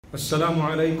السلام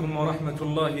عليكم ورحمة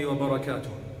الله وبركاته.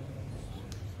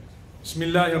 بسم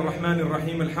الله الرحمن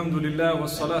الرحيم. الحمد لله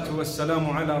والصلاة والسلام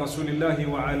على رسول الله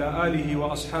وعلى آله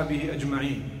وأصحابه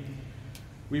أجمعين.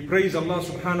 We praise Allah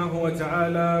subhanahu wa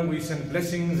ta'ala. We send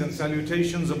blessings and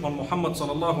salutations upon Muhammad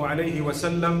sallallahu alayhi wa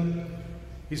sallam,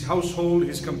 his household,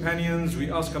 his companions. We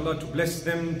ask Allah to bless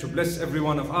them, to bless every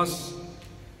one of us,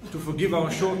 to forgive our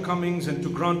shortcomings and to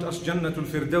grant us Jannatul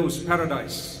Firdaus,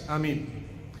 paradise. Ameen.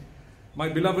 My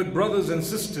beloved brothers and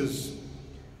sisters,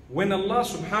 when Allah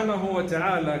subhanahu wa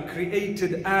ta'ala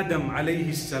created Adam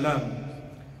alayhi salam,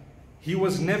 he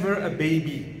was never a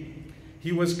baby.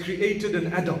 He was created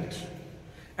an adult.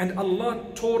 And Allah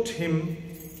taught him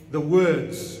the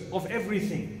words of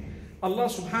everything. Allah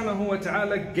subhanahu wa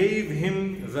ta'ala gave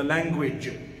him the language.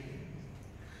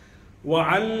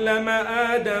 وَعَلَّمَ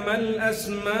آدَمَ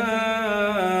الْأَسْمَاءَ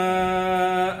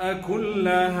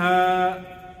كُلَّهَا.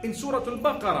 In Surah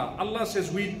Al-Baqarah, Allah says,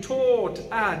 we taught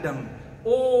Adam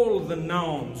all the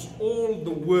nouns, all the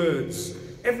words,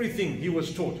 everything he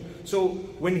was taught. So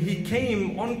when he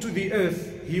came onto the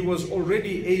earth, he was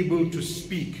already able to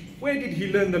speak. Where did he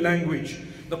learn the language?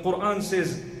 The Quran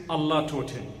says, Allah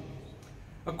taught him.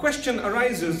 A question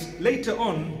arises later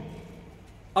on.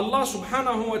 Allah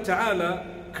subhanahu wa ta'ala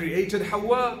created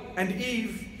Hawa and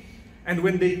Eve, and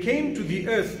when they came to the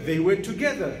earth, they were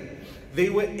together. They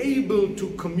were able to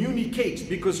communicate,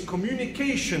 because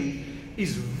communication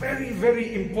is very,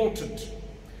 very important.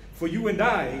 For you and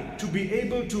I to be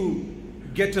able to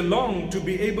get along, to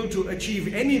be able to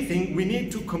achieve anything, we need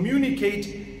to communicate,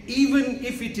 even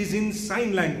if it is in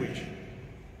sign language.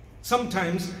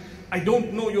 Sometimes I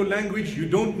don't know your language, you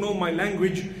don't know my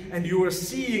language, and you are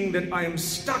seeing that I am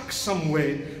stuck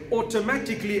somewhere.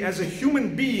 Automatically, as a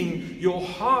human being, your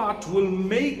heart will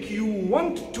make you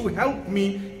want to help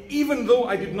me, even though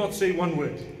I did not say one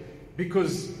word,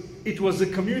 because it was a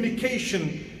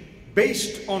communication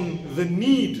based on the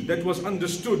need that was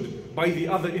understood by the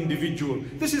other individual.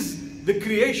 This is the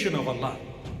creation of Allah.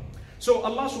 So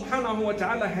Allah subhanahu wa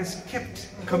ta'ala has kept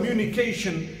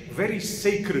communication very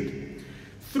sacred.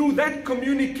 Through that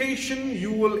communication,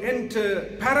 you will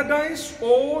enter paradise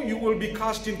or you will be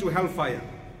cast into hellfire.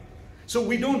 So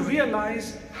we don't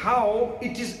realize how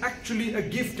it is actually a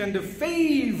gift and a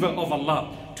favor of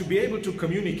Allah to be able to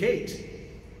communicate.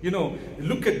 You know,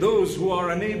 look at those who are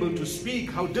unable to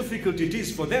speak, how difficult it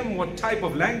is for them, what type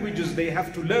of languages they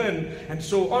have to learn, and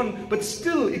so on. But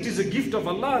still, it is a gift of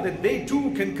Allah that they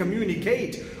too can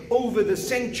communicate over the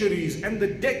centuries and the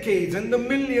decades and the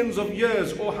millions of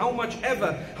years, or how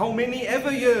many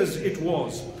ever years it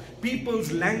was.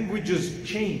 People's languages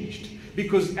changed,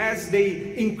 because as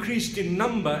they increased in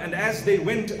number and as they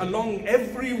went along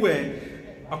everywhere,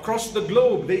 across the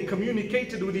globe, they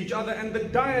communicated with each other and the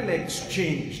dialects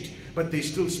changed, but they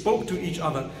still spoke to each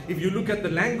other. If you look at the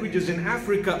languages in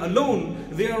Africa alone,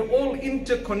 they are all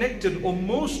interconnected or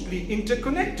mostly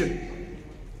interconnected.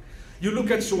 You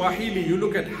look at Swahili, you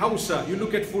look at Hausa, you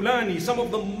look at Fulani, some of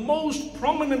the most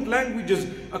prominent languages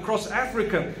across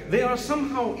Africa, they are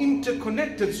somehow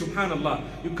interconnected, subhanallah.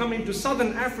 You come into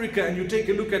Southern Africa and you take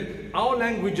a look at our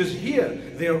languages here,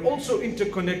 they are also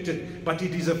interconnected, but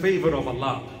it is a favor of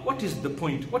Allah. What is the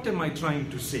point? What am I trying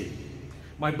to say?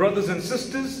 My brothers and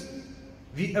sisters,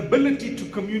 the ability to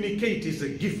communicate is a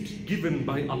gift given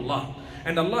by Allah.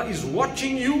 And Allah is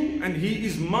watching you and He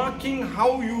is marking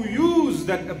how you use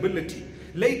that ability.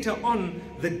 Later on,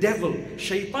 the devil,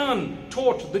 Shaitan,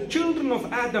 taught the children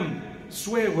of Adam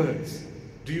swear words.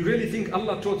 Do you really think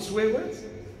Allah taught swear words?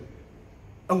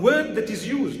 A word that is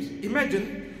used.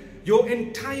 Imagine your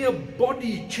entire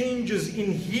body changes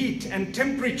in heat and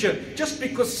temperature just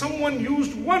because someone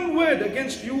used one word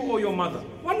against you or your mother.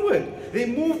 One word. They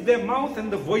moved their mouth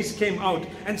and the voice came out,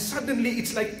 and suddenly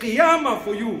it's like qiyamah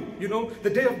for you. You know, the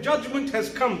day of judgment has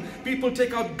come. People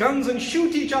take out guns and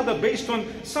shoot each other based on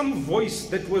some voice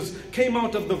that came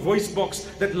out of the voice box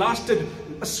that lasted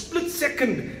a split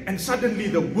second, and suddenly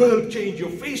the world changed, your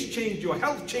face changed, your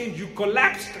health changed, you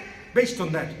collapsed based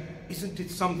on that. Isn't it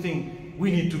something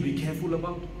we need to be careful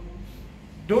about?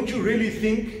 Don't you really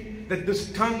think that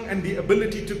this tongue and the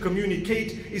ability to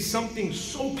communicate is something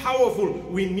so powerful?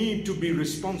 We need to be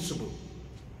responsible.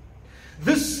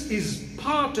 This is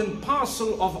part and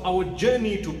parcel of our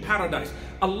journey to paradise.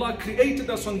 Allah created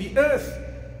us on the earth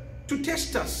to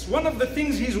test us. One of the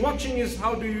things He's watching is,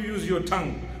 how do you use your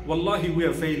tongue? Wallahi, we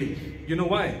are failing. You know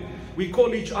why? We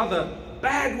call each other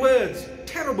bad words,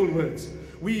 terrible words.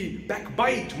 we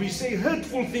backbite, we say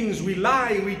hurtful things, we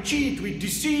lie, we cheat, we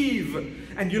deceive.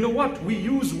 And you know what? We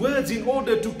use words in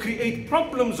order to create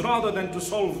problems rather than to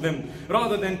solve them.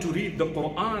 Rather than to read the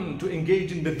Quran, to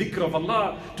engage in the dhikr of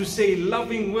Allah, to say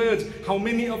loving words. How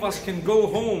many of us can go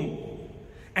home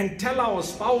and tell our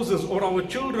spouses or our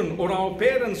children or our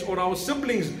parents or our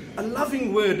siblings a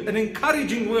loving word, an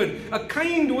encouraging word, a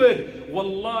kind word?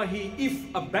 Wallahi,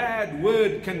 if a bad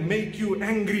word can make you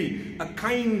angry, a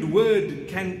kind word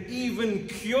can even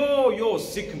cure your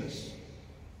sickness.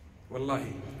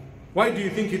 Wallahi. Why do you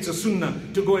think it's a sunnah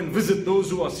to go and visit those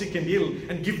who are sick and ill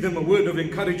and give them a word of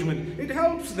encouragement? It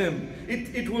helps them.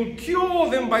 It will cure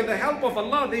them by the help of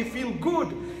Allah. They feel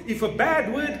good. If a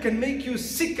bad word can make you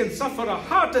sick and suffer a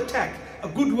heart attack, a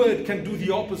good word can do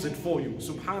the opposite for you.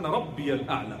 Subhana Rabbi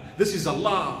al-A'la. This is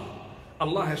Allah.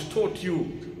 Allah has taught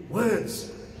you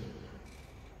words.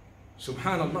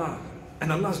 Subhanallah. And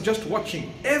Allah's just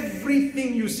watching.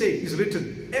 Everything you say is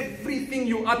written. Everything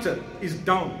you utter is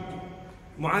down.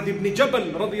 Mu'adh ibn Jabal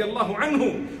radiyallahu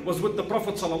anhu was with the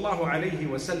Prophet sallallahu alayhi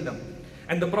wasallam.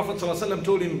 And the Prophet sallallahu alayhi wasallam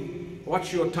told him,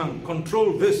 watch your tongue,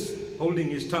 control this, holding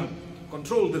his tongue,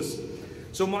 control this.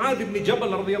 So Mu'adh ibn Jabal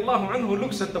radiyallahu anhu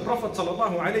looks at the Prophet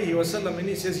sallallahu alayhi wasallam and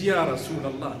he says, Ya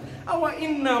Rasulullah, awa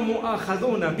inna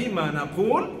mu'akhaduna bima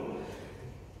naqul?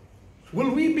 Will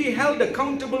we be held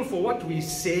accountable for what we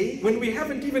say when we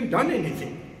haven't even done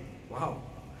anything? Wow.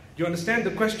 Do you understand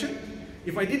the question?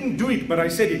 If I didn't do it, but I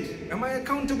said it, am I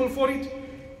accountable for it?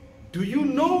 Do you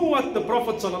know what the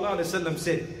Prophet ﷺ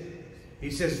said?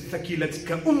 He says,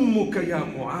 ثَكِلَتْكَ أُمُّكَ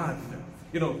يَا مُعَاذ.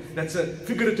 You know, that's a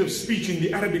figurative speech in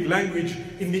the Arabic language.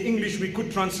 In the English, we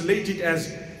could translate it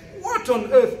as, what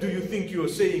on earth do you think you are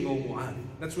saying, O Mu'adh?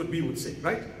 That's what we would say,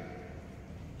 right?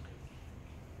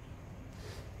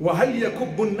 وَهَلْ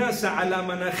يَكُبُّ النَّاسَ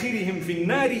عَلَى مَنَاخِرِهِمْ فِي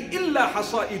النَّارِ إِلَّا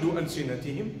حَصَائِدُ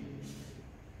أَلْسِنَتِهِمْ.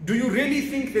 Do you really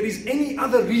think there is any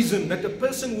other reason that a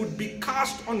person would be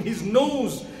cast on his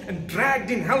nose and dragged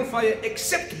in hellfire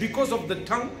except because of the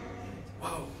tongue?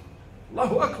 Wow.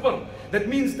 Allahu Akbar. That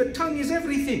means the tongue is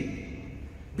everything.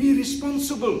 Be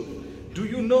responsible. Do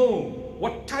you know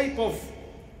what type of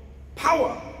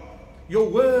power your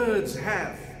words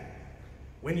have?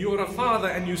 When you're a father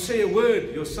and you say a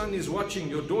word, your son is watching,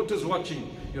 your daughter's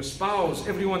watching, your spouse,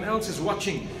 everyone else is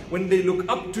watching. When they look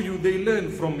up to you, they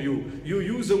learn from you. You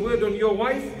use a word on your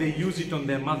wife, they use it on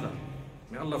their mother.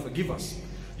 May Allah forgive us.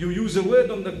 You use a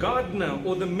word on the gardener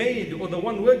or the maid or the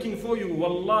one working for you,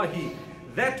 wallahi,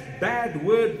 that bad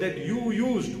word that you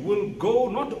used will go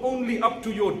not only up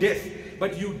to your death,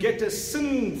 but you get a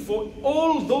sin for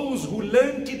all those who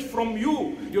learnt it from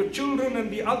you, your children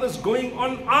and the others going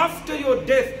on after your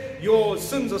death. Your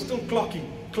sins are still clocking.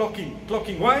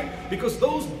 Why? Because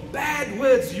those bad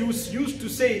words you used to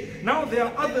say, now there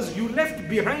are others you left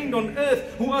behind on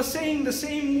earth who are saying the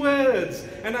same words.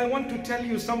 And I want to tell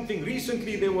you something.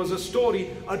 Recently there was a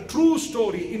story, a true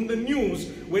story in the news,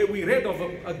 where we read of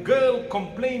a girl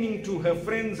complaining to her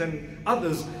friends and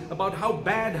others about how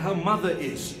bad her mother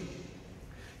is.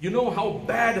 You know how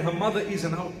bad her mother is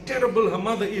and how terrible her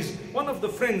mother is. One of the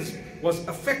friends was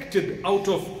affected out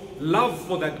of love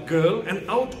for that girl and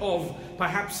out of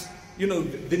perhaps, you know,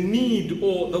 the need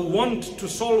or the want to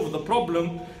solve the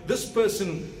problem. This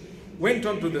person went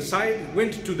onto the side,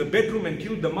 went to the bedroom and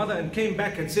killed the mother and came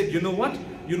back and said, you know what?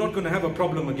 You're not going to have a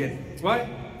problem again. Why?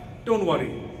 Don't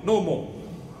worry. No more.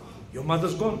 Your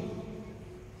mother's gone.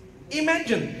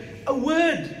 Imagine a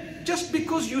word. Just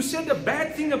because you said a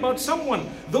bad thing about someone,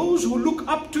 those who look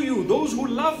up to you, those who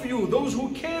love you, those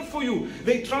who care for you,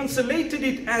 they translated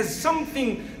it as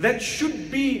something that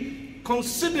should be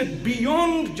considered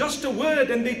beyond just a word,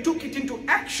 and they took it into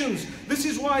actions. This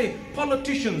is why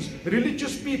politicians,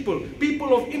 religious people,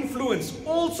 people of influence,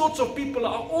 all sorts of people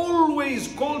are always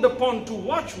called upon to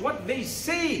watch what they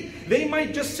say. They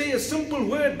might just say a simple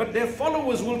word, but their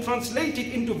followers will translate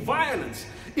it into violence,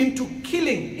 into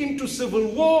killing, into civil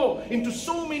war, into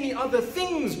so many other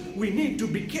things. We need to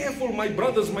be careful, my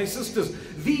brothers, my sisters.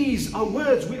 These are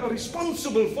words. We are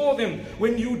responsible for them.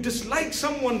 When you dislike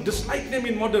someone, dislike them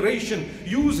in moderation.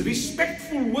 Use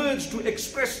respectful words to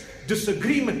express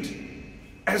disagreement.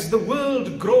 As the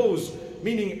world grows,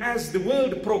 meaning as the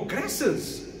world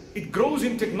progresses, it grows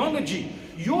in technology.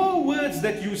 Your words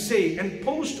that you say and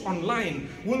post online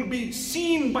will be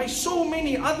seen by so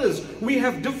many others. We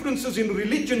have differences in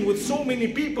religion with so many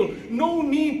people. No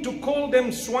need to call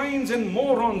them swines and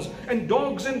morons and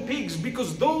dogs and pigs,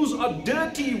 because those are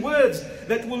dirty words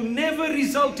that will never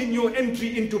result in your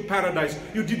entry into paradise.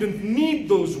 You didn't need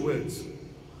those words.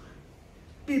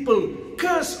 People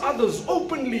curse others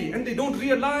openly and they don't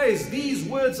realize these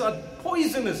words are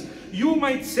poisonous. You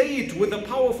might say it with a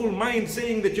powerful mind,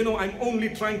 saying that, I'm only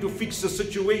trying to fix a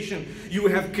situation. You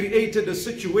have created a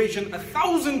situation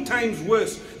 1,000 times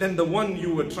worse than the one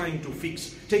you were trying to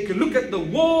fix. Take a look at the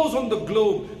wars on the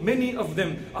globe. Many of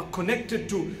them are connected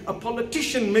to a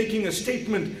politician making a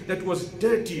statement that was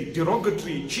dirty,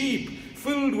 derogatory, cheap,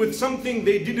 filled with something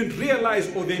they didn't realize,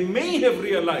 or they may have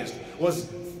realized was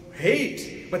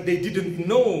hate, but they didn't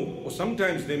know, or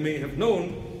sometimes they may have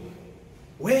known,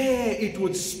 where it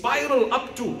would spiral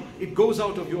up to. It goes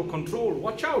out of your control.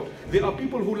 Watch out. There are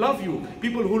people who love you,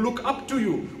 people who look up to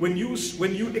you. When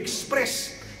you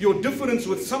express your difference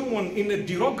with someone in a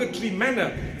derogatory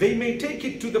manner, they may take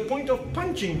it to the point of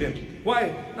punching them.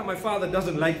 Why? Now my father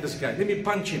doesn't like this guy, let me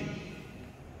punch him.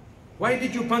 Why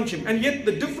did you punch him? And yet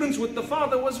the difference with the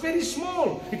father was very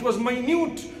small. It was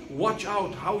minute. Watch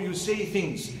out how you say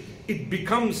things. It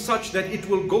becomes such that it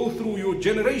will go through your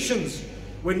generations.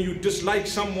 When you dislike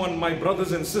someone, my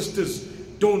brothers and sisters,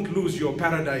 don't lose your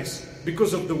paradise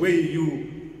because of the way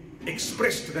you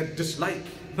expressed that dislike.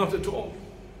 Not at all.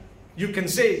 You can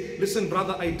say, listen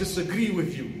brother, I disagree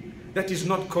with you. That is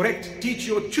not correct. Teach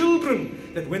your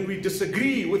children that when we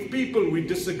disagree with people, we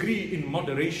disagree in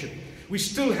moderation. We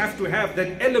still have to have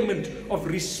that element of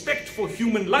respect for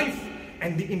human life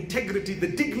and the integrity, the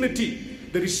dignity,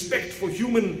 the respect for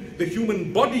the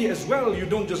human body as well. You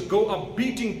don't just go up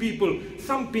beating people,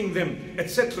 thumping them,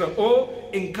 etc., or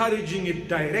encouraging it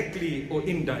directly or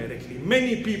indirectly.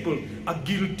 Many people are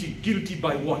guilty. Guilty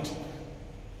by what?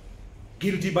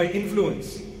 Guilty by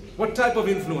influence. What type of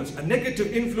influence? A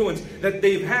negative influence that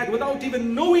they've had without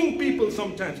even knowing people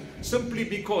sometimes, simply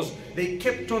because they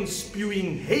kept on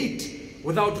spewing hate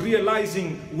without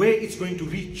realizing where it's going to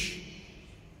reach.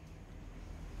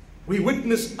 We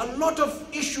witness a lot of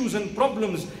issues and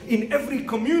problems in every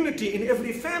community, in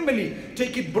every family.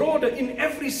 Take it broader, in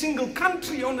every single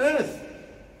country on earth.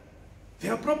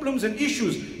 There are problems and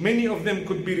issues. Many of them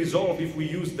could be resolved if we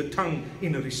use the tongue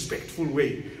in a respectful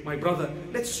way. My brother,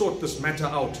 let's sort this matter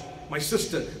out. My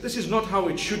sister, this is not how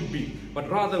it should be. But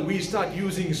rather we start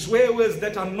using swear words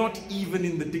that are not even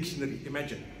in the dictionary.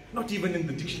 Imagine, not even in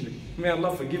the dictionary. May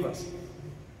Allah forgive us.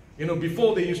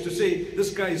 Before they used to say,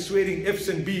 this guy is swearing F's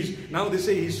and B's. Now they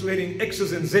say he's swearing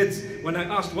X's and Z's. When I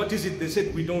asked, what is it? They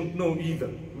said, we don't know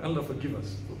either. May Allah forgive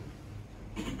us.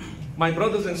 My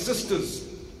brothers and sisters,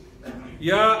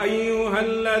 يا أيها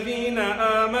الذين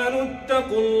آمنوا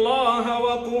اتقوا الله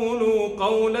وقولوا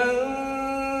قولا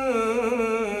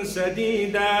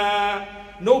سديدا.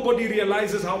 Nobody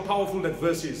realizes how powerful that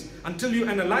verse is until you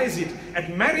analyze it.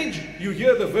 At marriage, you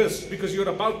hear the verse because you're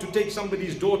about to take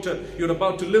somebody's daughter, you're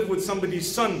about to live with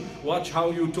somebody's son. Watch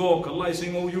how you talk. Allah is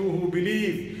saying, oh, you who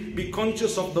believe, be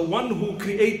conscious of the one who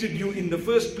created you in the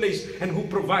first place and who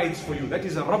provides for you. That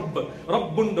is a Rabb.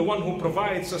 Rabbun, the one who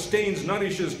provides, sustains,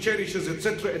 nourishes, cherishes,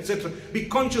 etc., etc. Be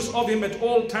conscious of him at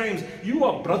all times. You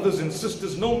are brothers and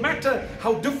sisters. No matter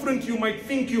how different you might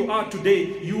think you are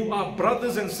today, you are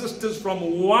brothers and sisters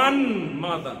from one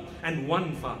mother and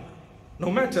one father. No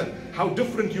matter how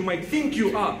different you might think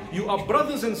you are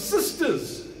brothers and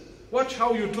sisters. Watch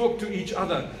how you talk to each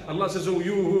other. Allah says, oh,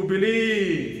 you who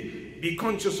believe, be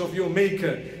conscious of your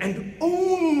maker and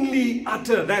only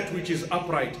utter that which is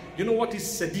upright. You know what is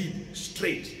sadid?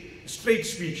 Straight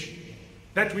speech.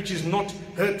 That which is not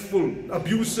hurtful,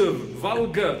 abusive,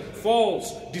 vulgar,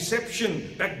 false,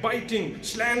 deception, backbiting,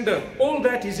 slander. All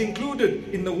that is included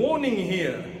in the warning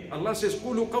here. Allah says,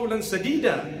 قُولُوا قَوْلًا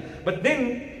سَدِيدًا. But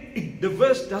then the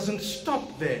verse doesn't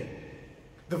stop there.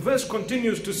 The verse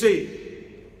continues to say,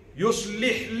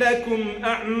 يُصْلِحْ لَكُمْ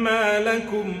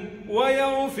أَعْمَالَكُمْ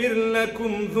وَيَغْفِرْ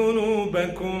لَكُمْ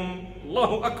ذُنُوبَكُمْ.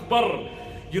 Allahu Akbar.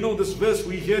 This verse,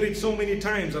 we hear it so many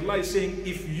times. Allah is saying,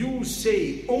 if you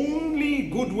say only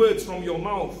good words from your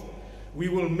mouth, we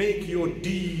will make your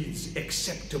deeds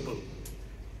acceptable.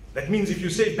 That means if you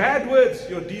say bad words,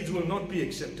 your deeds will not be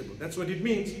acceptable. That's what it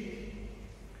means.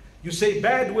 You say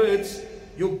bad words,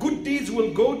 your good deeds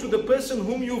will go to the person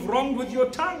whom you've wronged with your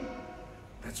tongue.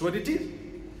 That's what it is.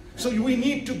 So we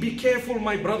need to be careful,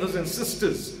 my brothers and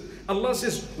sisters. Allah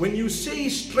says, when you say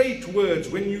straight words,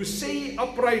 when you say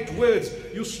upright words,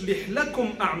 يُصْلِحْ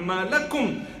لَكُمْ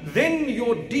أَعْمَالَكُمْ, then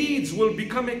your deeds will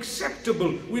become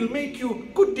acceptable, will make you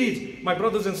good deeds. My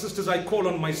brothers and sisters, I call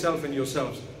on myself and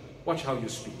yourselves. Watch how you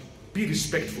speak. Be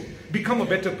respectful. Become a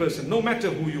better person, no matter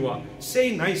who you are.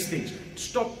 Say nice things.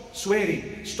 Stop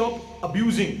swearing. Stop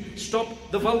abusing. Stop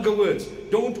the vulgar words.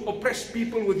 Don't oppress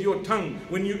people with your tongue.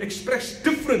 When you express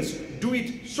difference, do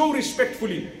it so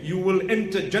respectfully. You will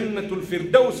enter Jannatul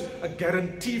Firdaus, a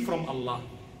guarantee from Allah.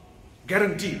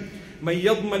 Guarantee. مَنْ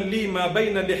يَضْمَنْ لِي مَا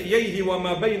بَيْنَ لِحْيَيْهِ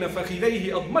وَمَا بَيْنَ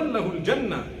فَخِذَيْهِ أَضْمَنْ لَهُ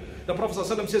الْجَنَّةِ. The Prophet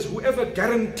ﷺ says, whoever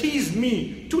guarantees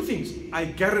me two things, I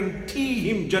guarantee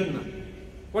him Jannah.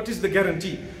 What is the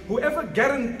guarantee? Whoever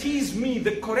guarantees me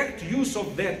the correct use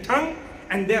of their tongue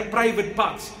and their private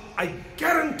parts, I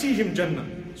guarantee him Jannah.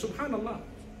 Subhanallah.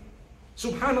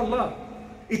 Subhanallah.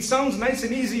 It sounds nice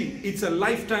and easy. It's a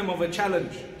lifetime of a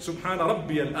challenge. Subhana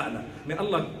Rabbi al-A'la. May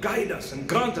Allah guide us and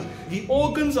grant us. The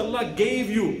organs Allah gave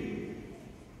you,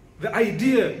 the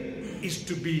idea is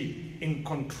to be in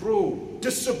control,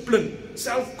 discipline,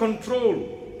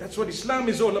 self-control. That's what Islam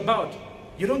is all about.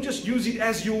 You don't just use it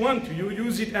as you want, you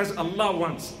use it as Allah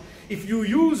wants. If you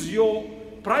use your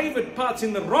private parts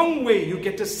in the wrong way, you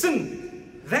get a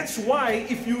sin. That's why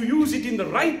if you use it in the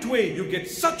right way, you get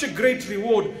such a great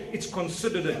reward. It's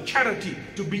considered a charity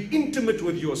to be intimate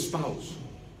with your spouse.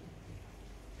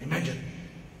 Imagine.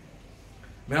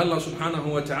 May Allah subhanahu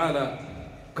wa ta'ala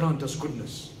grant us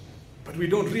goodness. But we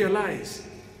don't realize.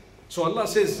 So Allah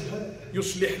says,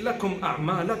 يُصْلِحْ لَكُمْ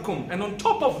أَعْمَالَكُمْ. And on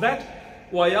top of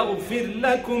that, وَيَغْفِرْ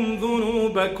لَكُمْ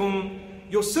ذُنُوبَكُمْ.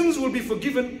 Your sins will be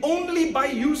forgiven only by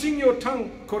using your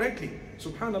tongue correctly.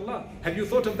 Subhanallah. Have you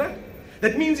thought of that?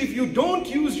 That means if you don't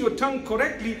use your tongue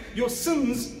correctly, your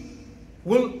sins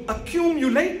will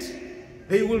accumulate.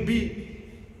 They will be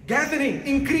gathering,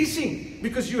 increasing,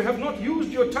 because you have not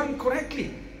used your tongue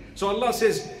correctly. So Allah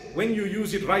says, when you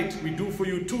use it right, we do for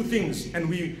you two things, and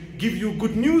we give you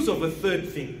good news of a third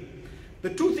thing. The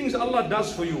two things Allah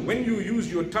does for you when you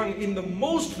use your tongue in the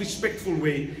most respectful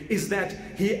way is that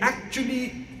He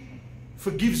actually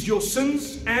forgives your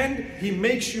sins and He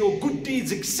makes your good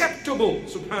deeds acceptable.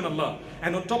 Subhanallah.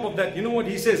 And on top of that, you know what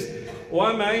He says?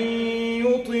 وَمَن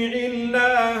يُطِعِ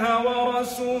اللَّهَ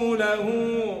وَرَسُولَهُ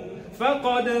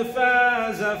فَقَدْ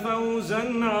فَازَ فَوْزًا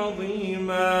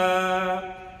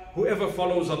عَظِيمًا. Whoever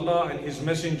follows Allah and His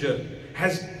Messenger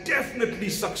has definitely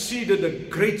succeeded a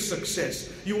great success.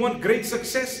 You want great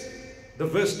success? The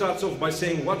verse starts off by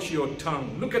saying, watch your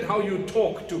tongue. Look at how you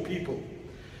talk to people.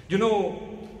 You know,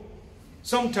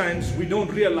 sometimes we don't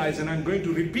realize, and I'm going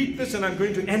to repeat this and I'm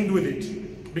going to end with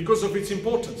it because of its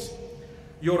importance.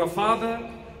 You're a father,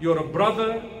 you're a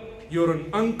brother, you're an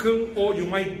uncle, or you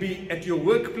might be at your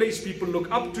workplace, people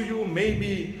look up to you,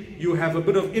 maybe you have a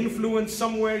bit of influence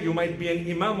somewhere, you might be an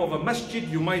imam of a masjid,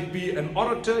 you might be an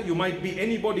orator, you might be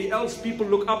anybody else people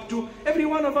look up to. Every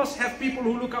one of us have people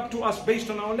who look up to us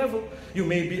based on our level. You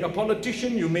may be a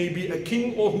politician, you may be a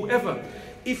king or whoever.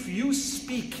 If you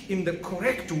speak in the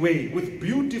correct way, with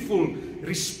beautiful,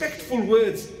 respectful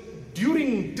words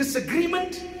during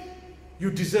disagreement,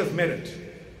 you deserve merit.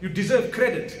 You deserve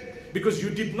credit. Because you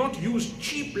did not use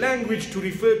cheap language to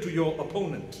refer to your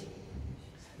opponent.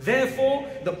 Therefore,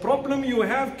 the problem you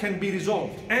have can be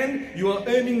resolved and you are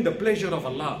earning the pleasure of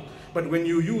Allah. But when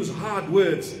you use hard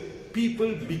words,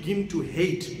 people begin to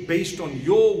hate based on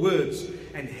your words.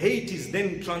 And hate is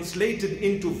then translated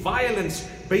into violence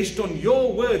based on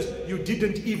your words. You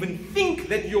didn't even think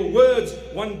that your words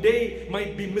one day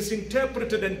might be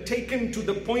misinterpreted and taken to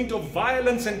the point of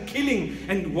violence and killing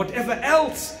and whatever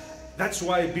else. That's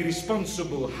why be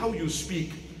responsible how you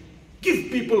speak.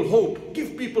 Give people hope,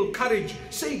 give people courage,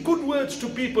 say good words to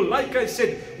people. Like I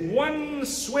said, one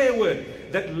swear word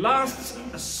that lasts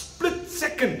a split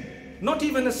second, not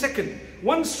even a second,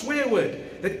 one swear word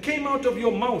that came out of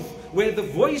your mouth where the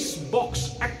voice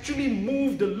box actually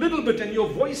moved a little bit and your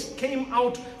voice came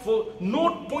out for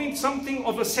 0 point something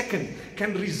of a second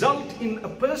can result in a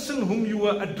person whom you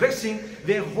are addressing,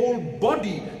 their whole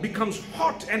body becomes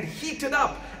hot and heated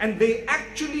up and they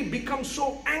actually become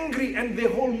so angry and their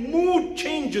whole mood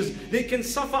changes. They can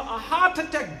suffer a heart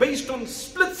attack based on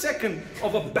split second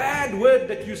of a bad word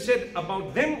that you said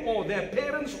about them or their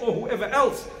parents or whoever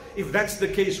else. If that's the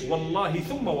case, wallahi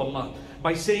thumma wallah,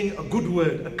 by saying a good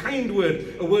word, a kind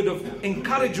word, a word of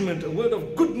encouragement, a word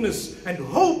of goodness and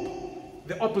hope,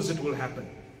 the opposite will happen.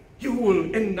 You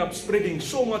will end up spreading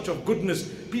so much of goodness.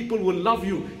 People will love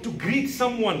you. To greet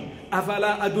someone,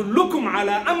 أَفَلَا أَدُلُّكُمْ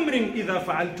عَلَىٰ أَمْرٍ إِذَا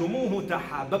فَعَلْتُمُوهُ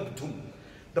تَحَابَبْتُمْ.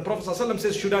 The Prophet ﷺ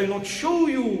says, should I not show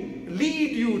you,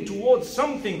 lead you towards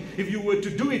something? If you were to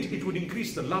do it, it would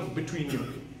increase the love between you.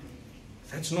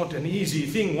 That's not an easy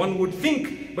thing, one would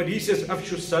think. But he says,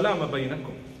 أَفْشُوا السَّلَامَ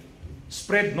بَيْنَكُمْ.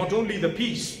 Spread not only the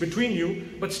peace between you,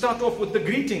 but start off with the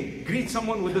greeting. Greet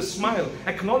someone with a smile.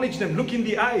 Acknowledge them. Look in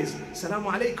the eyes.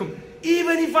 Assalamu alaikum.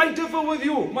 Even if I differ with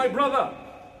you, my brother,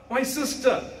 my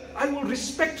sister, I will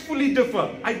respectfully differ.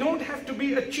 I don't have to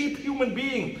be a cheap human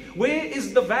being. Where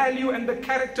is the value and the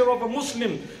character of a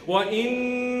Muslim?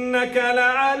 وَإِنَّكَ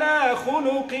لَعَلَىٰ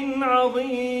خُلُقٍ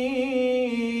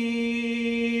عَظِيمٍ.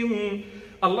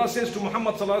 Allah says to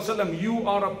Muhammad sallallahu alaihi wasallam, you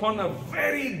are upon a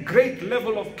very great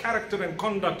level of character and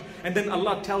conduct. And then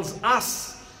Allah tells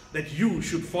us, that you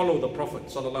should follow the Prophet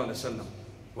sallallahu alaihi wasallam.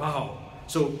 Wow.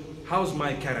 So how's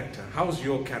my character? How's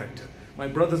your character? My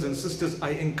brothers and sisters, I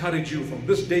encourage you from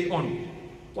this day on,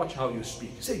 watch how you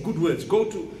speak. Say good words. Go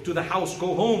to the house,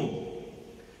 go home.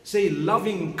 Say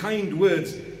loving, kind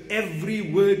words.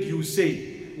 Every word you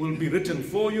say will be written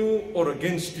for you or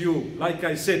against you. Like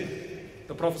I said,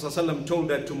 the Prophet ﷺ told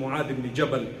that to Mu'adh ibn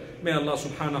Jabal. May Allah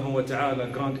subhanahu wa ta'ala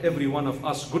grant every one of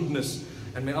us goodness.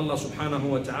 And may Allah subhanahu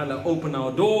wa ta'ala open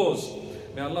our doors.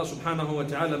 May Allah subhanahu wa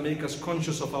ta'ala make us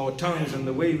conscious of our tongues and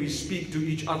the way we speak to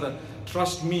each other.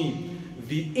 Trust me,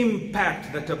 the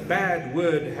impact that a bad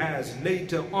word has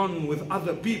later on with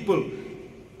other people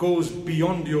goes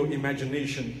beyond your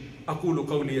imagination. أقول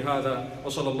قولي هذا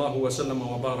وصلى الله وسلم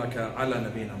وبارك على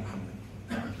نبينا محمد.